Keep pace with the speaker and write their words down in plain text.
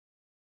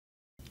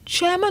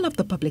Chairman of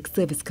the Public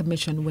Service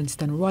Commission,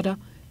 Winston Rudder,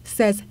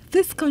 says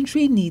this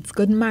country needs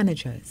good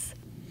managers.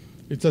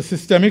 It's a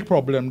systemic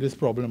problem, this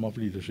problem of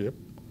leadership,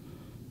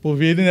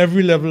 pervading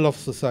every level of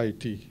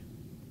society.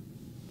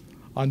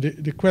 And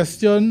the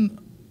question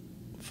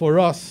for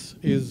us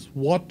is,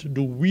 what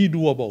do we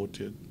do about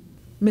it?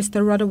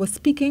 Mr. Rudder was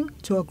speaking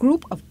to a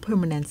group of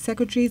permanent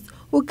secretaries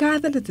who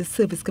gathered at the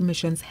Service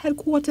Commission's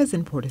headquarters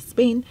in Port of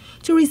Spain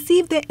to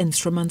receive their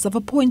instruments of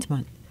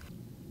appointment.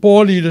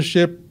 Poor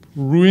leadership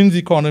ruins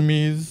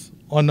economies,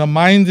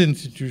 undermines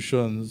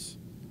institutions,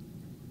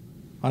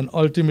 and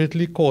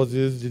ultimately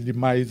causes the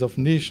demise of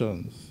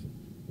nations.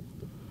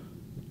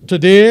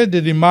 Today,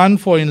 the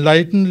demand for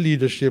enlightened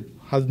leadership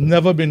has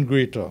never been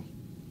greater.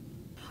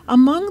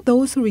 Among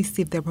those who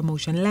received their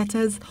promotion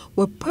letters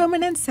were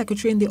Permanent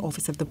Secretary in the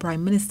Office of the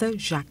Prime Minister,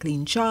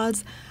 Jacqueline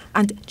Charles,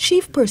 and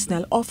Chief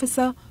Personnel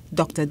Officer,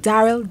 Dr.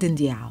 Daryl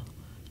Dindial.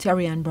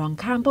 Terry-Ann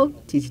Browne-Campbell,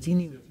 TTT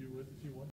News.